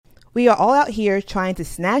We are all out here trying to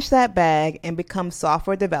snatch that bag and become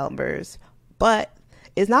software developers, but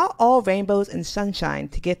it's not all rainbows and sunshine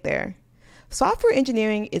to get there. Software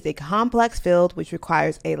engineering is a complex field which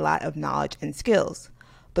requires a lot of knowledge and skills.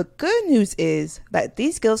 The good news is that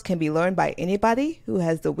these skills can be learned by anybody who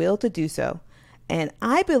has the will to do so, and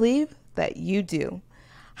I believe that you do.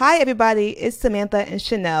 Hi everybody, it's Samantha and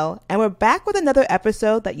Chanel, and we're back with another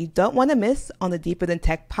episode that you don't want to miss on the Deeper Than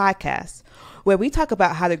Tech podcast, where we talk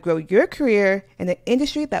about how to grow your career in an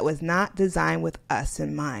industry that was not designed with us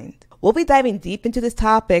in mind. We'll be diving deep into this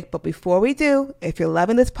topic, but before we do, if you're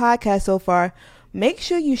loving this podcast so far, make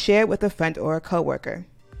sure you share it with a friend or a coworker.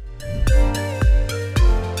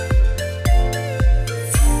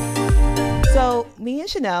 So, me and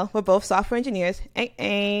Chanel, we're both software engineers,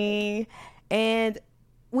 and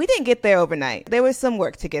we didn't get there overnight. There was some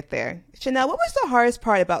work to get there. Chanel, what was the hardest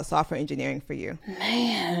part about software engineering for you?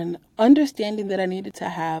 Man, understanding that I needed to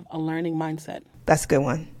have a learning mindset. That's a good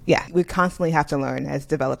one. Yeah, we constantly have to learn as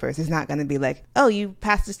developers. It's not going to be like, oh, you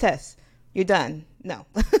passed this test, you're done. No.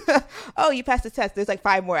 Oh, you passed the test. There's like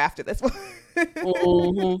 5 more after this one.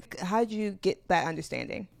 Mm-hmm. How did you get that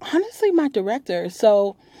understanding? Honestly, my director.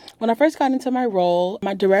 So when I first got into my role,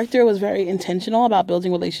 my director was very intentional about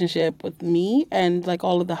building relationship with me and like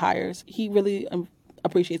all of the hires. He really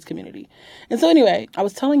appreciates community. And so anyway, I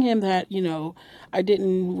was telling him that, I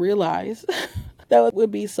didn't realize that it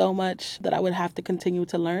would be so much that I would have to continue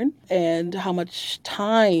to learn and how much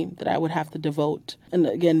time that I would have to devote. And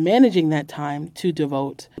again, managing that time to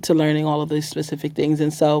devote to learning all of these specific things.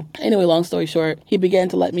 And so anyway, long story short, he began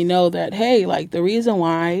to let me know that, hey, like the reason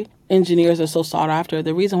why engineers are so sought after,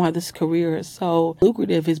 the reason why this career is so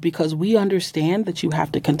lucrative is because we understand that you have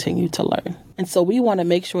to continue to learn. And so we want to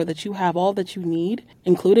make sure that you have all that you need,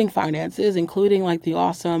 including finances, including like the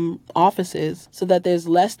awesome offices, so that there's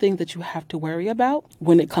less things that you have to worry about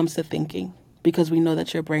when it comes to thinking, because we know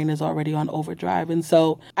that your brain is already on overdrive. And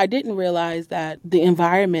so I didn't realize that the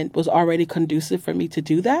environment was already conducive for me to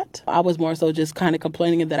do that. I was more so just kind of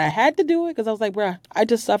complaining that I had to do it because I was like, bruh, I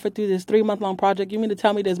just suffered through this 3-month-long project. You mean to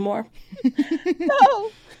tell me there's more?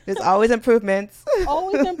 No. There's always improvements.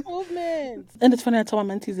 Always improvements. And it's funny, I tell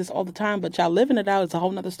my mentees this all the time, but y'all living it out is a whole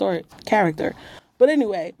nother story. Character. But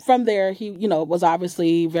anyway, from there, he, was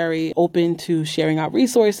obviously very open to sharing out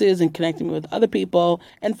resources and connecting me with other people.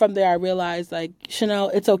 And from there, I realized, like, Chanel,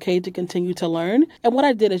 it's okay to continue to learn. And what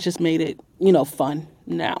I did is just made it, fun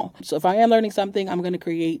now. So if I am learning something, I'm going to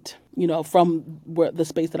create, from the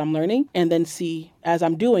space that I'm learning and then see as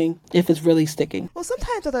I'm doing if it's really sticking. Well,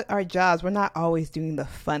 sometimes with our jobs, we're not always doing the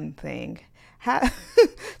fun thing.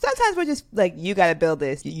 Sometimes we're just like, you got to build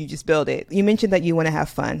this. You just build it. You mentioned that you want to have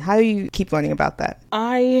fun. How do you keep learning about that?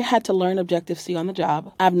 I had to learn Objective-C on the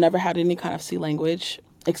job. I've never had any kind of C language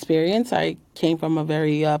experience. I came from a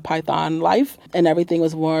very Python life, and everything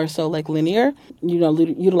was more so like linear,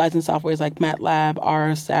 utilizing softwares like MATLAB,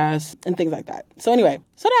 R, SAS, and things like that. So anyway,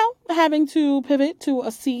 now having to pivot to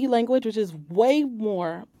a C language, which is way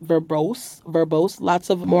more verbose, lots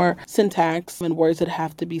of more syntax and words that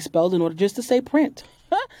have to be spelled in order just to say print.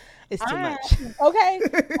 It's too much. Okay.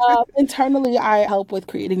 Internally, I help with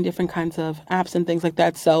creating different kinds of apps and things like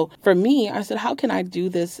that. So for me, I said, how can I do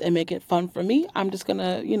this and make it fun for me? I'm just going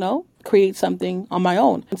to, create something on my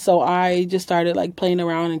own. And so I just started like playing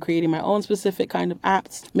around and creating my own specific kind of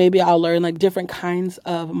apps. Maybe I'll learn like different kinds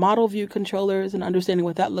of model view controllers and understanding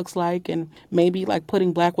what that looks like. And maybe like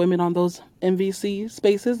putting Black women on those MVC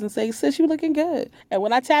spaces and say, sis, you looking good. And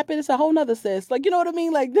when I tap it, it's a whole nother sis. Like, you know what I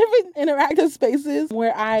mean? Like different interactive spaces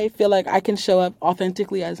where I feel like I can show up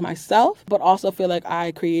authentically as myself, but also feel like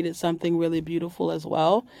I created something really beautiful as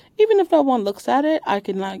well. Even if no one looks at it, I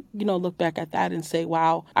can like, look back at that and say,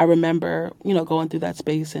 wow, I remember, going through that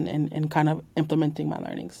space and kind of implementing my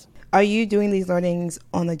learnings. Are you doing these learnings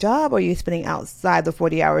on the job, or are you spending outside the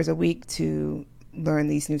 40 hours a week to learn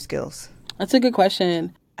these new skills? That's a good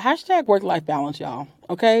question. Hashtag work-life balance, y'all.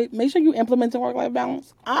 Okay? Make sure you implement the work-life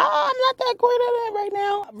balance. I'm not that great at it right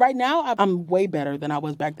now. Right now, I'm way better than I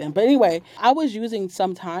was back then. But anyway, I was using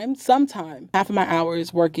sometime, half of my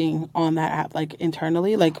hours working on that app, like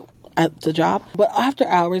internally, like at the job. But after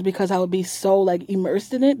hours, because I would be so like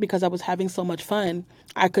immersed in it, because I was having so much fun,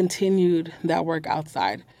 I continued that work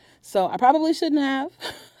outside. So I probably shouldn't have.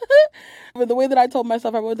 But the way that I told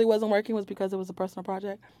myself I really wasn't working was because it was a personal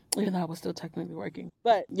project, even though I was still technically working.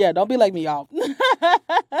 But yeah, don't be like me, y'all.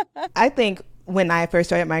 I think when I first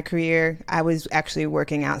started my career, I was actually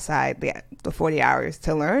working outside the 40 hours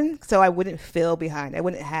to learn, so I wouldn't feel behind. I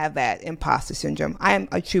wouldn't have that imposter syndrome. I am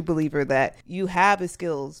a true believer that you have the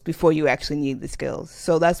skills before you actually need the skills.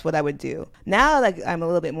 So that's what I would do. Now that I'm a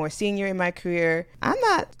little bit more senior in my career, I'm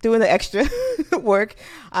not doing the extra work.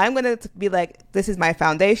 I'm going to be like, this is my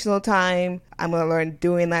foundational time. I'm going to learn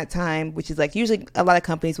during that time, which is like usually a lot of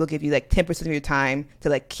companies will give you like 10% of your time to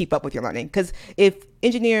like keep up with your learning. Because if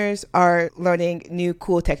engineers are learning new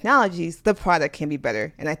cool technologies, the product can be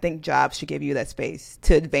better. And I think jobs should give you that space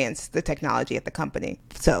to advance the technology at the company.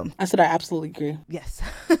 So I said I absolutely agree. Yes.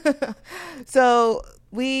 So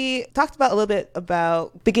we talked about a little bit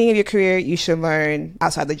about beginning of your career, you should learn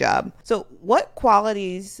outside the job. So what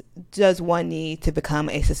qualities does one need to become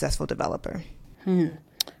a successful developer?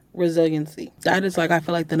 Resiliency. That is I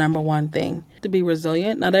feel like the number one thing. To be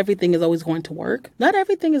resilient, not everything is always going to work. Not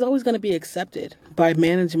everything is always going to be accepted by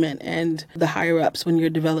management and the higher ups when you're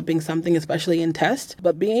developing something, especially in test.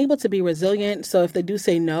 But being able to be resilient, so if they do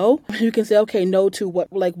say no, you can say, okay, no to what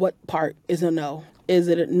part is a no? Is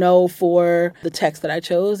it a no for the text that I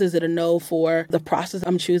chose? Is it a no for the process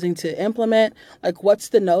I'm choosing to implement? What's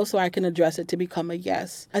the no so I can address it to become a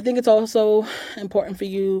yes? I think it's also important for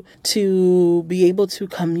you to be able to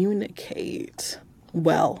communicate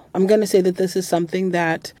well. I'm going to say that this is something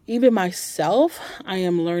that even myself, I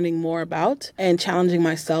am learning more about and challenging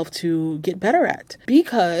myself to get better at.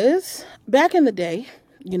 Because back in the day,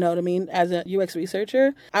 you know what I mean? As a UX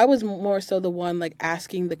researcher, I was more so the one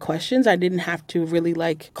asking the questions. I didn't have to really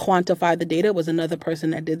quantify the data. It was another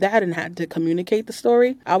person that did that and had to communicate the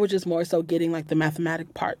story. I was just more so getting the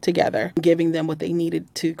mathematic part together, giving them what they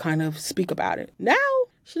needed to kind of speak about it. Now,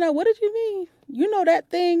 Chanel, what did you mean? You know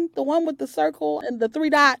that thing, the one with the circle and the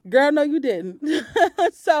 3 dot? Girl, no, you didn't.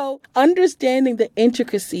 So understanding the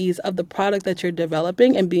intricacies of the product that you're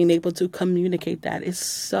developing and being able to communicate that is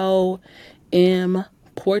so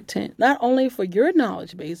important, not only for your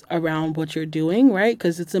knowledge base around what you're doing, right?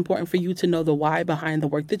 Because it's important for you to know the why behind the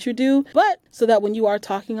work that you do, but so that when you are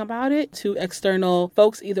talking about it to external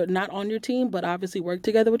folks, either not on your team, but obviously work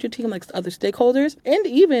together with your team, like other stakeholders. And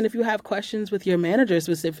even if you have questions with your manager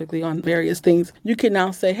specifically on various things, you can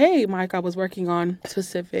now say, hey, Mike, I was working on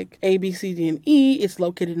specific A, B, C, D, and E. It's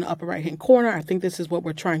located in the upper right-hand corner. I think this is what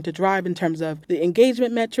we're trying to drive in terms of the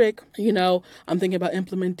engagement metric. I'm thinking about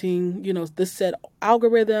implementing, this set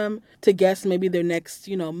algorithm to guess maybe their next,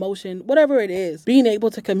 motion, whatever it is. Being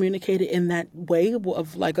able to communicate it in that way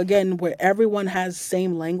of again, where everyone has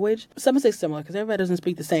same language. Some say similar because everybody doesn't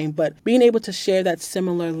speak the same, but being able to share that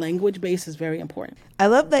similar language base is very important. I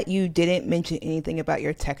love that you didn't mention anything about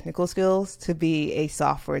your technical skills to be a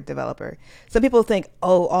software developer. Some people think,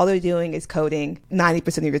 all they're doing is coding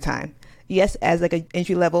 90% of your time. Yes, as an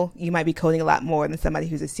entry level, you might be coding a lot more than somebody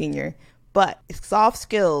who's a senior. But soft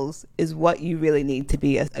skills is what you really need to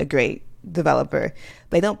be a great developer.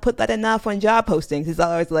 They don't put that enough on job postings. It's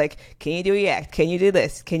always can you do React? Can you do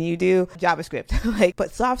this? Can you do JavaScript?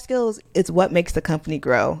 But soft skills is what makes the company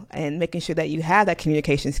grow, and making sure that you have that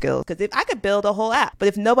communication skill. Because if I could build a whole app, but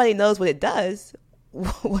if nobody knows what it does,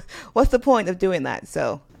 what's the point of doing that?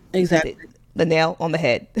 So exactly. The nail on the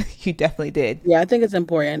head. You definitely did. Yeah, I think it's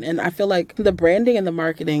important. And I feel like the branding and the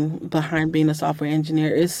marketing behind being a software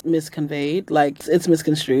engineer is misconveyed. It's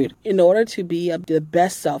misconstrued. In order to be the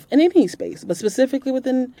best self in any space, but specifically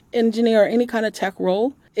within engineer or any kind of tech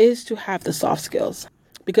role, is to have the soft skills.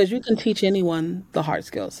 Because you can teach anyone the hard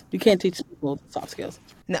skills. You can't teach people the soft skills.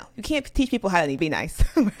 No, you can't teach people how to be nice,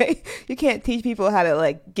 right? You can't teach people how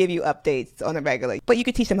to give you updates on a regular, but you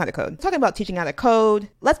could teach them how to code. Talking about teaching how to code,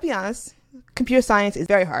 let's be honest, computer science is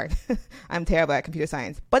very hard. I'm terrible at computer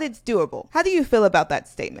science, but it's doable. How do you feel about that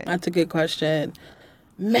statement? That's a good question.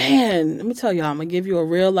 Man, let me tell y'all, I'm going to give you a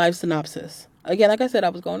real life synopsis. Again, like I said, I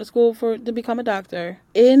was going to school to become a doctor.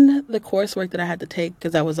 In the coursework that I had to take,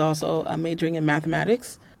 because I was also majoring in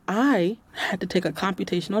mathematics, I had to take a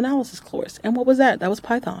computational analysis course. And what was that? That was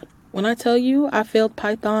Python. When I tell you I failed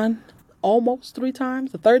Python almost 3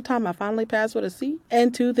 times, the 3rd time I finally passed with a C.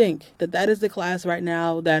 And to think that is the class right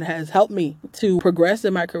now that has helped me to progress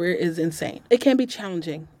in my career is insane. It can be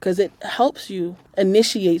challenging because it helps you,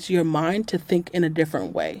 initiates your mind to think in a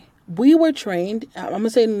different way. We were trained, I'm going to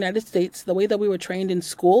say in the United States, the way that we were trained in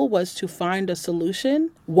school was to find a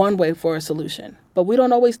solution, one way for a solution. But we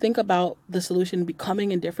don't always think about the solution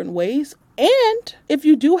becoming in different ways. And if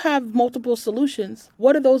you do have multiple solutions,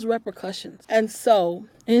 what are those repercussions? And so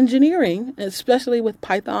engineering, especially with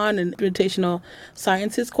Python and computational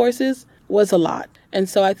sciences courses, was a lot. And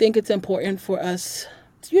so I think it's important for us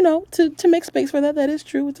to make space for that. That is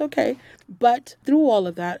true. It's okay. But through all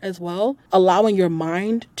of that as well, allowing your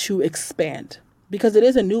mind to expand. because it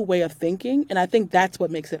is a new way of thinking. And I think that's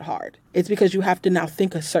what makes it hard. It's because you have to now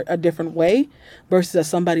think a different way versus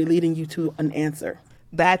somebody leading you to an answer.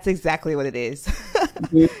 That's exactly what it is.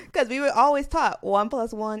 Because we were always taught 1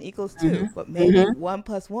 + 1 = 2, but maybe 1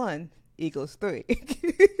 + 1 = 3.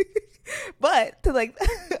 But to like,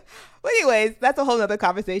 well, anyways, that's a whole nother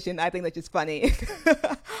conversation. I think that's just funny.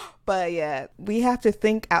 But yeah, we have to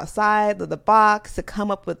think outside of the box to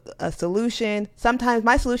come up with a solution. Sometimes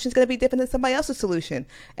my solution is going to be different than somebody else's solution.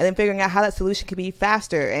 And then figuring out how that solution can be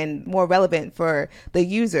faster and more relevant for the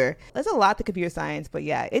user. There's a lot to computer science, but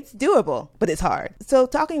yeah, it's doable, but it's hard. So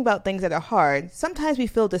talking about things that are hard, sometimes we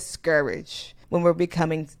feel discouraged when we're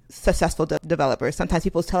becoming successful developers. Sometimes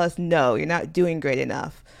people tell us, no, you're not doing great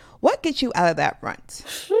enough. What gets you out of that rut?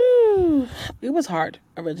 It was hard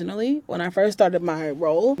originally. When I first started my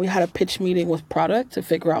role, we had a pitch meeting with product to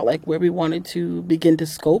figure out like where we wanted to begin to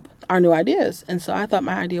scope our new ideas. And so I thought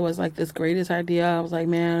my idea was like this greatest idea. I was like,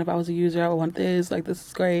 man, if I was a user, I would want this. Like, this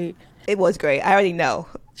is great. It was great. I already know.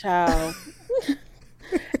 Ciao.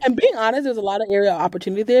 And being honest, there's a lot of area of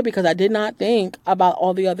opportunity there because I did not think about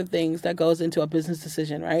all the other things that goes into a business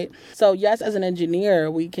decision, right? So yes, as an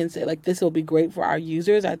engineer, we can say like, this will be great for our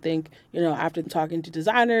users. I think, after talking to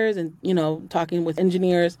designers and, talking with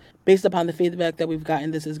engineers, based upon the feedback that we've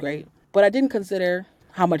gotten, this is great. But I didn't consider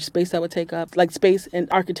how much space that would take up, like space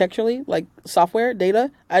and architecturally, like software,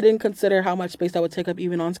 data. I didn't consider how much space that would take up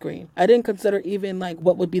even on screen. I didn't consider even like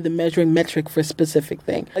what would be the measuring metric for a specific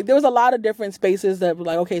thing. Like there was a lot of different spaces that were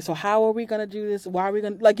like, okay, so how are we going to do this? Why are we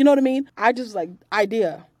going to, like, you know what I mean? I just like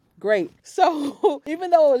idea. Great. So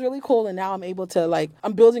even though it was really cool and now I'm able to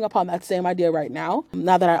I'm building upon that same idea right now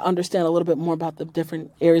that I understand a little bit more about the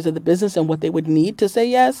different areas of the business and what they would need to say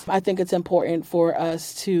yes, I think it's important for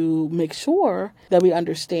us to make sure that we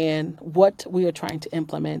understand what we are trying to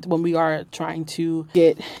implement when we are trying to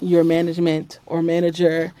get your management or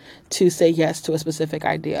manager to say yes to a specific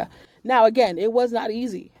idea. Now, again, it was not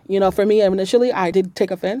easy. For me, initially, I did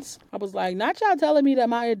take offense. I was like, not y'all telling me that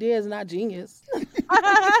my idea is not genius. And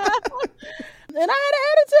I had an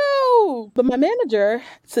attitude. But my manager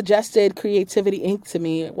suggested Creativity Inc. to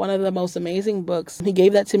me, one of the most amazing books. He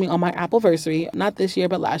gave that to me on my Appleversary, not this year,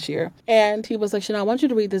 but last year. And he was like, Shana, I want you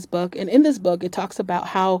to read this book. And in this book, it talks about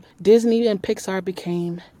how Disney and Pixar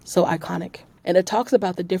became so iconic. And it talks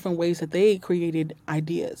about the different ways that they created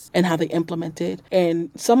ideas and how they implemented.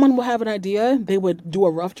 And someone will have an idea, they would do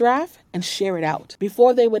a rough draft and share it out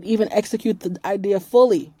before they would even execute the idea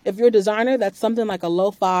fully. If you're a designer, that's something like a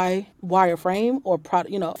lo-fi wireframe or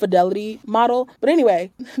fidelity model. But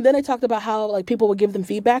anyway, then they talked about how people would give them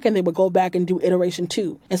feedback and they would go back and do iteration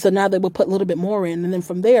 2. And so now they would put a little bit more in. And then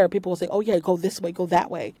from there, people will say, oh yeah, go this way, go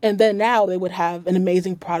that way. And then now they would have an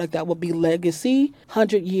amazing product that would be legacy,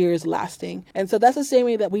 100 years lasting. And so that's the same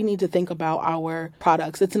way that we need to think about our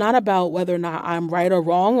products. It's not about whether or not I'm right or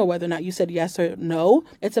wrong or whether or not you said yes or no.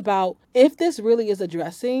 It's about if this really is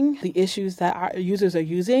addressing the issues that our users are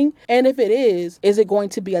using. And if it is it going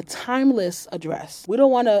to be a timeless address? We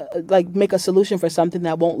don't want to make a solution for something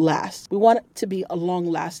that won't last. We want it to be a long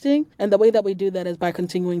lasting. And the way that we do that is by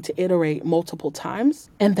continuing to iterate multiple times.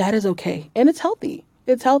 And that is okay. And it's healthy.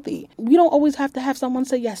 It's healthy. You don't always have to have someone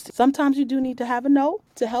say yes. Sometimes you do need to have a no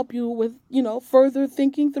to help you with, further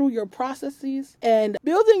thinking through your processes and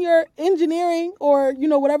building your engineering or,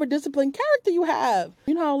 whatever discipline character you have.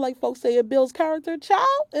 You know how folks say it builds character? Child,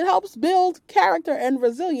 it helps build character and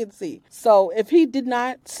resiliency. So if he did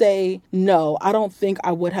not say no, I don't think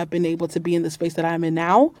I would have been able to be in the space that I'm in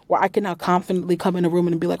now, where I can now confidently come in a room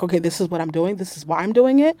and be like, okay, this is what I'm doing. This is why I'm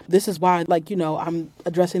doing it. This is why, I'm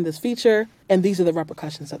addressing this feature. And these are the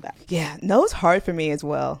repercussions of that. Yeah, no's hard for me as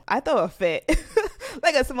well. I throw a fit.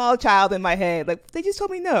 Like a small child in my head. They just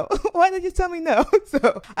told me no. Why did they just tell me no?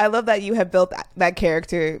 So I love that you have built that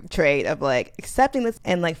character trait of accepting this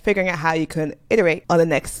and figuring out how you can iterate on the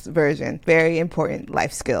next version. Very important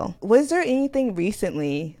life skill. Was there anything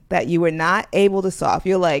recently that you were not able to solve?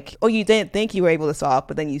 You're you didn't think you were able to solve,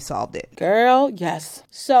 but then you solved it. Girl, yes.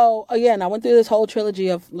 So again, I went through this whole trilogy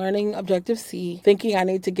of learning Objective-C, thinking I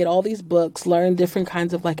need to get all these books, learn different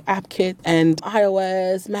kinds of AppKit and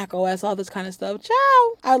iOS, macOS, all this kind of stuff. Ciao.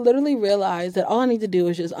 I literally realized that all I need to do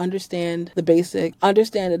is just understand the basic,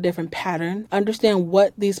 understand a different pattern, understand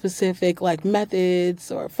what these specific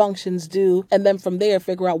methods or functions do, and then from there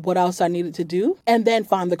figure out what else I needed to do, and then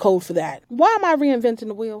find the code for that. Why am I reinventing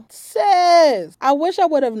the wheel? go, sis, I wish I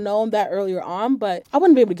would have known that earlier on, but I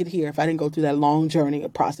wouldn't be able to get here if I didn't go through that long journey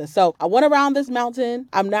of process. So I went around this mountain.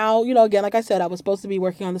 I'm now, again, like I said, I was supposed to be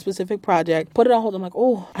working on the specific project, put it on hold. I'm like,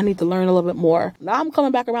 oh, I need to learn a little bit more. Now I'm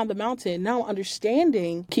coming back around the mountain. Now I'm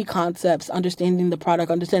understanding key concepts, understanding the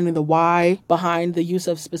product, understanding the why behind the use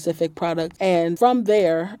of specific product. And from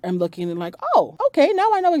there, I'm looking and like, oh, okay, now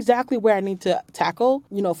I know exactly where I need to tackle,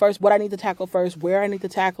 first what I need to tackle first, where I need to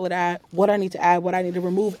tackle it at, what I need to add, what I need to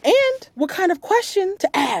remove, and what kind of question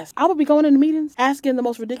to ask. I would be going into meetings asking the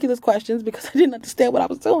most ridiculous questions because I didn't understand what I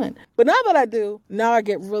was doing. But now that I do, now I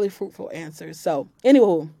get really fruitful answers. So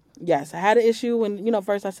anywho, yes, I had an issue when,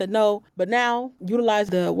 first I said no, but now utilize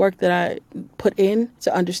the work that I put in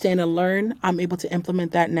to understand and learn. I'm able to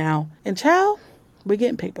implement that now. And child, we're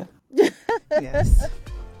getting paper. Yes.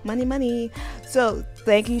 Money. So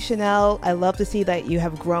thank you, Chanel. I love to see that you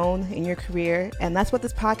have grown in your career. And that's what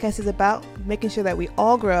this podcast is about, making sure that we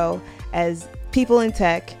all grow as people in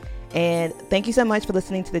tech. And thank you so much for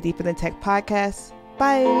listening to the Deeper Than Tech podcast.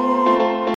 Bye.